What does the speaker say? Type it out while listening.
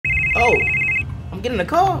Oh, I'm getting a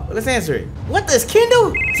call. Let's answer it. What does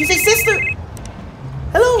Kendl? CJ sister?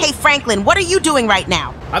 Hello? Hey, Franklin, what are you doing right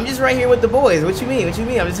now? I'm just right here with the boys. What you mean? What you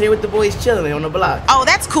mean? I'm just here with the boys chilling on the block. Oh,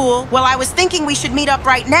 that's cool. Well, I was thinking we should meet up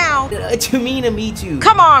right now. What you mean to meet you?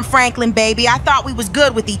 Come on, Franklin, baby. I thought we was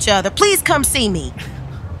good with each other. Please come see me.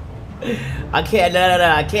 I can't. No.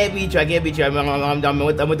 I can't meet you. I can't meet you. I'm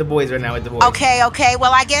with the boys right now. With the boys. Okay.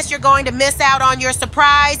 Well, I guess you're going to miss out on your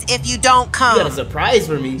surprise if you don't come. You got a surprise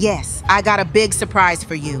for me? Yes, I got a big surprise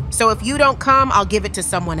for you. So if you don't come, I'll give it to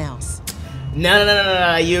someone else.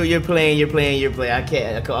 No. You're playing. I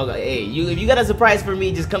can't. Hey, if you got a surprise for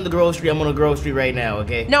me, just come to Grove Street. I'm on a Grove Street right now,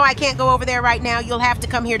 okay? No, I can't go over there right now. You'll have to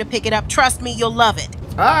come here to pick it up. Trust me, you'll love it.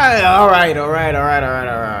 All right.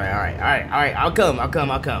 I'll come,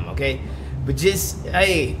 okay? But just,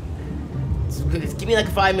 hey, just give me like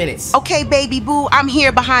 5 minutes. Okay, baby boo, I'm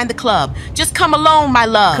here behind the club. Just come alone, my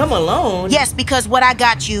love. Come alone? Yes, because what I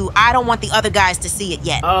got you, I don't want the other guys to see it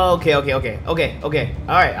yet. Oh, okay. All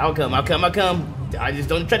right, I'll come. I just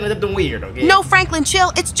don't try to do nothing weird, okay? No, Franklin,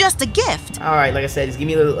 chill. It's just a gift. All right, like I said, just give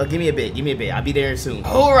me a bit. I'll be there soon.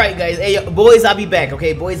 All right, guys. Hey, boys, I'll be back,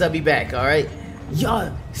 okay? Boys, I'll be back, all right?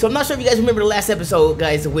 Y'all, so I'm not sure if you guys remember the last episode,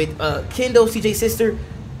 guys, with Kendl, CJ's sister.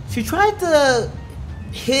 She tried to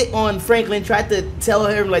hit on Franklin, tried to tell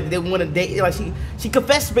her like they want to date. Like she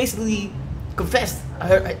confessed that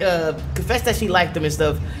she liked him and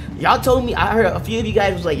stuff. Y'all told me, I heard a few of you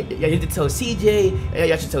guys was like, y'all need to tell CJ.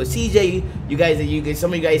 Y'all should tell CJ.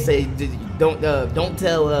 Some of you guys say don't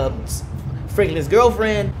tell Franklin's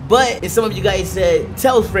girlfriend. But some of you guys said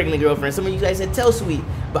tell Franklin's girlfriend. Some of you guys said tell Sweet.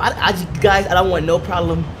 But I don't want no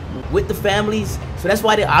problem with the families, so that's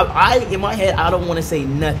why I in my head I don't want to say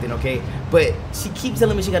nothing, okay? But she keeps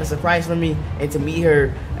telling me she got a surprise for me and to meet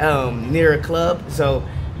her near a club, so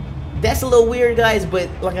that's a little weird, guys. But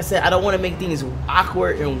like I said, I don't want to make things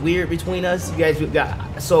awkward and weird between us. You guys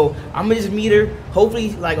so I'm gonna just meet her.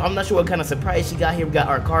 Hopefully, like, I'm not sure what kind of surprise she got here. We got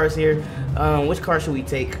our cars here. Which car should we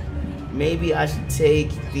take? Maybe I should take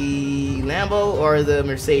the Lambo or the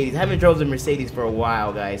Mercedes. I haven't drove the Mercedes for a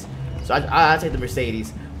while, guys, so I'll take the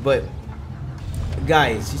Mercedes. But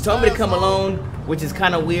guys, she told me to come alone, which is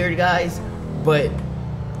kind of weird, guys. But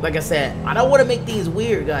like I said, I don't want to make things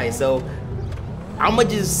weird, guys. So I'm gonna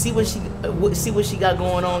just see what she got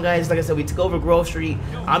going on, guys. Like I said, we took over Grove Street.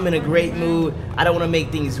 I'm in a great mood. I don't want to make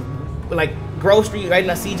things like Grove Street right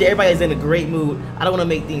now. CJ, everybody's in a great mood. I don't want to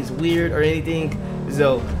make things weird or anything.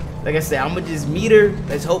 So like I said, I'm gonna just meet her.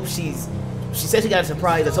 Let's hope she said she got a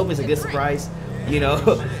surprise. Let's hope it's a good surprise, you know.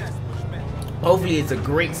 Hopefully it's a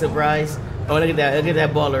great surprise. Oh, look at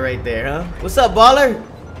that baller right there, huh? What's up, baller?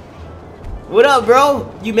 What up,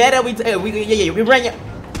 bro? You mad at we ran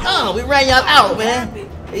y'all out, man.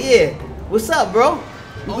 Yeah. What's up, bro?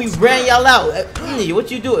 We ran y'all out.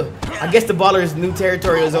 What you doing? I guess the baller's new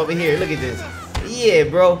territory is over here. Look at this. Yeah,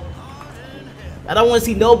 bro. I don't want to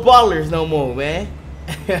see no ballers no more, man.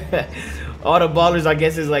 All the ballers, I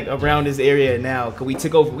guess, is like around this area now. Cause we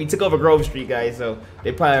took over Grove Street, guys. So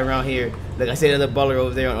they probably around here. Like I said, another baller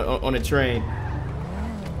over there on the train.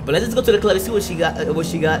 But let's just go to the club and see what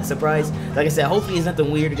she got. Surprise. Like I said, hopefully it's nothing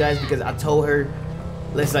weird, guys, because I told her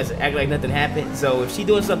let's act like nothing happened. So if she's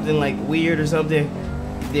doing something like weird or something,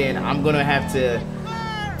 then I'm gonna have to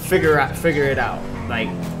figure it out. Like,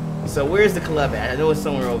 so where's the club at? I know it's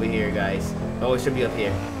somewhere over here, guys. Oh, it should be up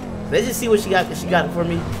here. Let's just see what she got for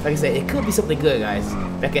me. Like I said, it could be something good, guys,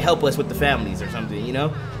 that could help us with the families or something, you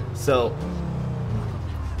know? So,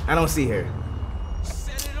 I don't see her.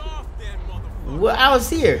 Well, I don't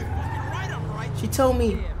see her. She told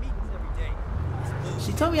me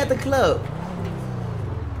at the club.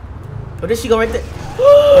 Oh, there she go right there.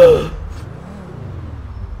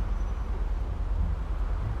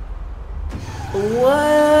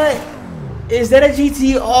 What? Is that a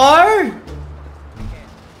GTR?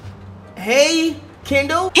 Hey,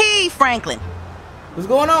 Kendl. Hey, Franklin. What's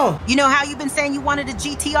going on? You know how you've been saying you wanted a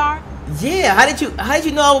GTR? Yeah. How did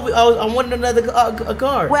you know I wanted another a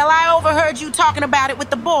car? Well, I overheard you talking about it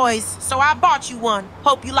with the boys, so I bought you one.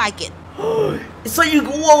 Hope you like it. So you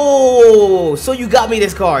got me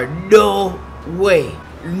this car? No way.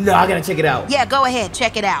 No, I gotta check it out. Yeah, go ahead,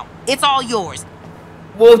 check it out. It's all yours.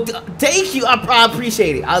 Well, thank you. I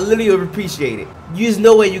appreciate it. I literally appreciate it. There's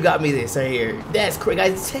no way you got me this right here. That's crazy,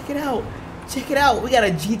 guys. Check it out. Check it out. We got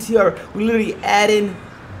a GTR. We literally adding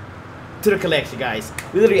to the collection, guys.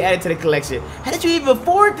 We literally added to the collection. How did you even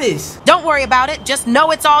afford this? Don't worry about it. Just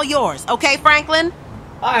know it's all yours. Okay, Franklin?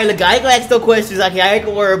 All right, look, I ain't gonna ask no questions. Okay, I ain't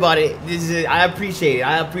gonna worry about it. I appreciate it.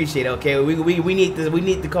 I appreciate it. Okay, we need this. We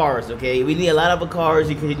need the cars. Okay, we need a lot of cars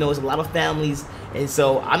because you know it's a lot of families, and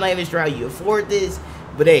so I'm not even sure how you afford this.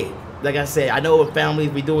 But hey, like I said, I know families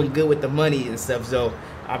be doing good with the money and stuff, so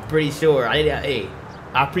I'm pretty sure. Hey,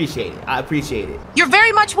 I appreciate it. I appreciate it. You're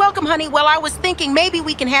very much welcome, honey. Well, I was thinking maybe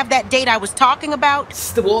we can have that date I was talking about.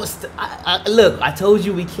 Look, I told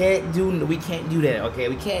you we can't do that. Okay,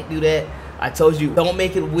 we can't do that. I told you, don't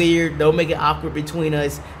make it weird. Don't make it awkward between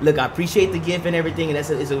us. Look, I appreciate the gift and everything, and it's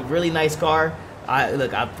a really nice car. I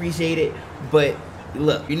appreciate it, but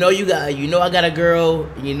look, I got a girl,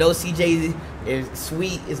 and CJ is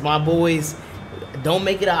sweet, is my boys. Don't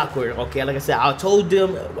make it awkward, okay? Like I said, I told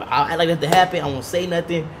them I'll act like that to happen. I won't say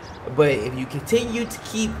nothing, but if you continue to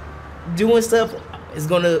keep doing stuff, I'm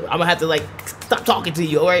gonna have to like stop talking to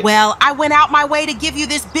you, all right? Well, I went out my way to give you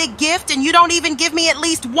this big gift, and you don't even give me at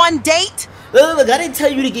least one date. Look, I didn't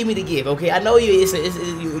tell you to give me the gift, okay? I know you.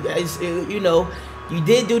 You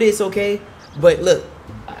did do this, okay? But look,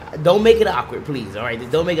 don't make it awkward, please. All right,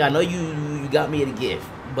 just don't make it. I know you got me the gift,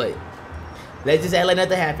 but let's just act like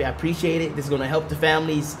nothing happened. I appreciate it. This is gonna help the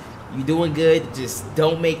families. You doing good. Just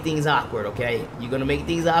don't make things awkward, okay? You're gonna make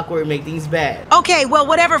things awkward, make things bad. Okay, well,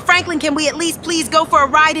 whatever. Franklin, can we at least please go for a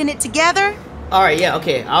ride in it together? All right, yeah,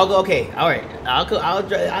 okay. I'll go. Okay, all right.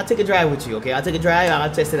 I'll take a drive with you. Okay, I'll take a drive.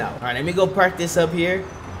 I'll test it out. All right, let me go park this up here.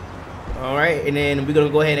 All right, and then we're gonna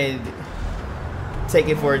go ahead and take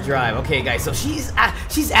it for a drive. Okay, guys. So she's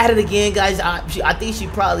at it again, guys. I think she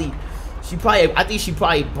probably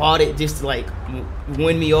bought it just to like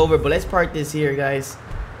win me over. But let's park this here, guys.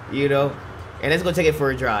 And let's go take it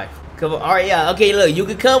for a drive. Come on. All right, yeah. Okay, look, you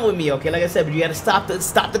can come with me. Okay, like I said, but you gotta stop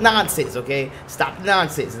the nonsense. Okay, stop the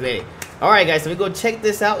nonsense, man. All right, guys. So we go check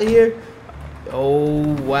this out here.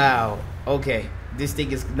 Oh wow. Okay, this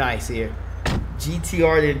thing is nice here.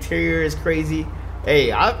 GTR, the interior is crazy.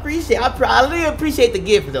 Hey, I really appreciate the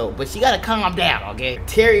gift though, but she gotta calm down, okay?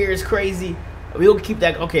 Interior is crazy. We gonna keep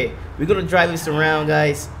that. Okay, we're gonna drive this around,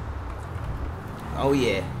 guys. Oh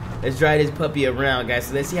yeah, let's drive this puppy around, guys.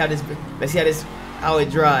 So let's see how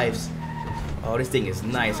it drives. Oh, this thing is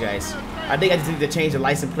nice, guys. I think I just need to change the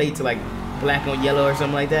license plate to like black on yellow or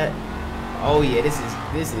something like that. Oh yeah, this is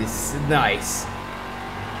nice.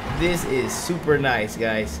 This is super nice,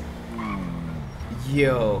 guys.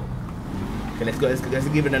 Yo. Okay, let's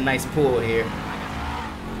give it a nice pull here.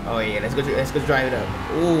 Oh yeah, let's go drive it up.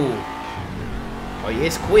 Ooh. Oh yeah,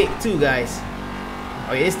 it's quick too, guys.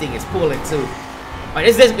 Oh yeah, this thing is pulling too. Oh,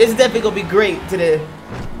 this is definitely gonna be great It's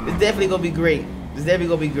definitely gonna be great. It's definitely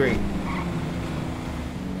gonna be great.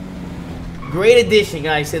 Great addition,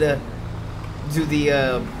 guys, to the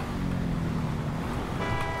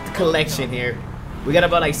collection here. We got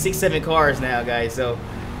about like 6-7 cars now, guys. So,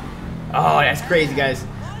 oh, that's crazy, guys.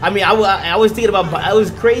 I mean, I was thinking about, I was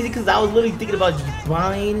crazy because I was literally thinking about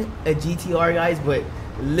buying a GTR, guys, but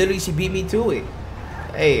literally she beat me to it.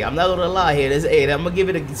 Hey, I'm not gonna lie here. Hey, I'm gonna give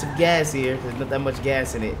it some gas here. There's not that much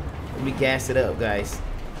gas in it. Let me gas it up, guys.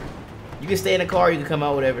 You can stay in the car, you can come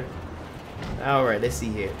out, whatever. All right, let's see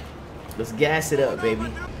here. Let's gas it up,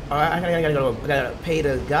 baby. All right, I gotta pay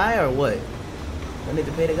the guy or what? I need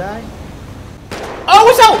to pay the guy. Oh,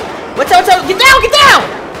 what's up? Watch out! Get down! Get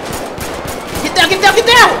down! Get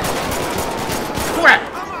down! Crap!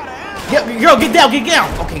 Yep, girl, get down!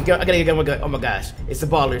 Okay, girl, I gotta get my gun. Oh my gosh, it's the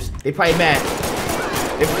ballers. They probably mad.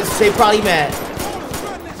 They probably mad.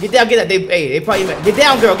 Get down! They probably mad. Get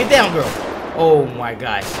down, girl! Oh my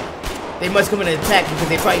gosh, they must come in and attack because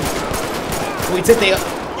they probably we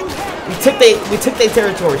took their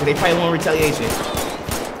territory, so they probably want retaliation.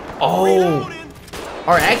 Oh,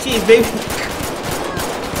 all right, actually, it's maybe.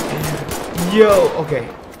 Yo, okay.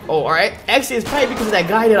 Oh, all right. Actually, it's probably because of that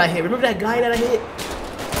guy that I hit. Remember that guy that I hit?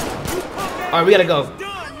 All right, we gotta go.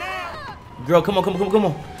 Girl, come on.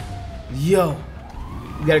 Yo,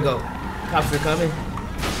 we gotta go. Cops are coming.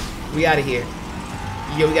 We out of here.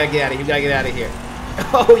 Yo, we gotta get out of here.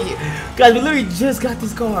 Oh yeah, guys, we literally just got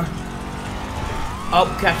this car. Oh,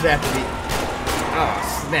 cops are after me. Oh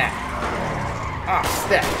snap.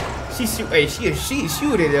 She shoot. Hey, she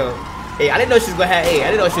shooting though. Hey, I didn't know she was gonna have. Hey,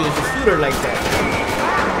 I didn't know she was a shooter like that.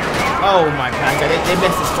 Oh my gosh, they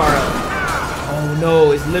messed this car up. Oh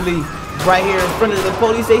no, it's literally right here in front of the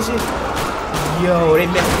police station. Yo, they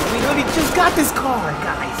messed it. We literally just got this car,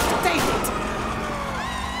 guys. Dang it.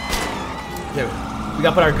 There, we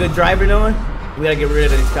gotta put our good driver on. We gotta get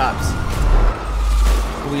rid of these cops.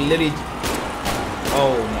 We literally.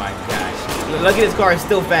 Oh my gosh. Lucky this car is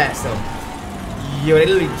still fast though. Yo, we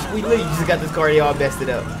literally just got this car all messed it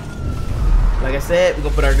up. Like I said, we're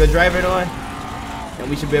gonna put our good driver on, and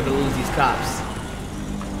we should be able to lose these cops.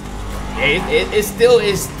 Yeah, it's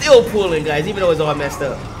still pulling, guys, even though it's all messed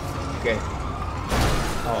up. Okay.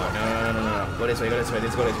 Oh no. Go this way. Let's go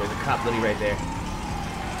this way. There's a cop literally right there.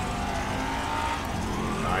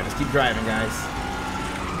 Alright, let's Keep driving, guys.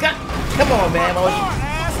 Come on, man.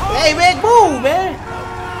 Hey, man, move, man.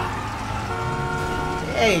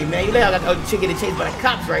 Hey, man, you know I got a chick getting chased by the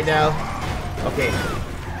cops right now. Okay,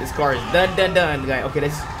 this car is done, guys. Okay,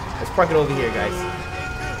 let's park it over here, guys.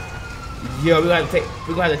 Yo, we're gonna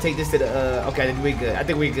have to take this to the. Okay, I think we're good. I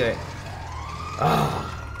think we're good.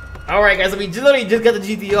 All right, guys. So we literally just got the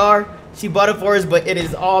GTR. She bought it for us, but it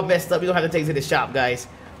is all messed up. We're gonna have to take it to the shop, guys.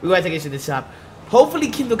 We're gonna take it to the shop.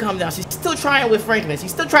 Hopefully, Kendl calm down. She's still trying with Franklin.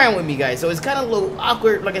 She's still trying with me, guys. So it's kind of a little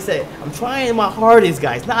awkward. Like I said, I'm trying my hardest,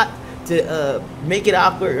 guys. Not to make it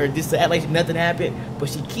awkward or just to act like nothing happened, but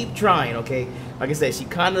she keep trying. Okay, like I said, she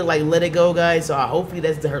kind of like let it go, guys. So hopefully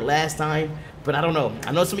that's her last time. But I don't know.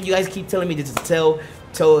 I know some of you guys keep telling me to just tell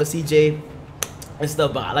CJ and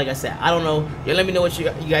stuff, but like I said, I don't know. You let me know what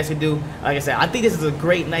you guys can do. Like I said, I think this is a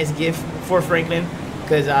great, nice gift for Franklin,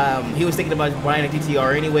 because he was thinking about buying a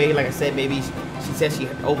GTR anyway. Like I said, maybe she said she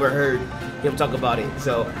overheard him talk about it.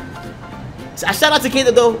 So I shout out to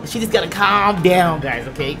Kendl though. She just gotta calm down, guys,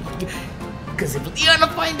 okay? Because if you're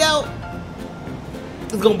gonna find out,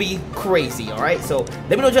 it's gonna be crazy, alright? So let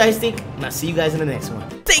me know what you guys think, and I'll see you guys in the next one.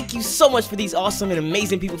 Thank you so much for these awesome and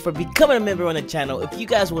amazing people for becoming a member on the channel. If you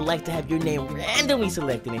guys would like to have your name randomly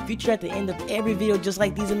selected and featured at the end of every video just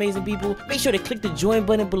like these amazing people, make sure to click the join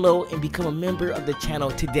button below and become a member of the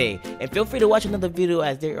channel today. And feel free to watch another video,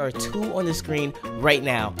 as there are 2 on the screen right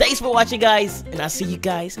now. Thanks for watching, guys, and I'll see you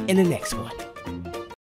guys in the next one.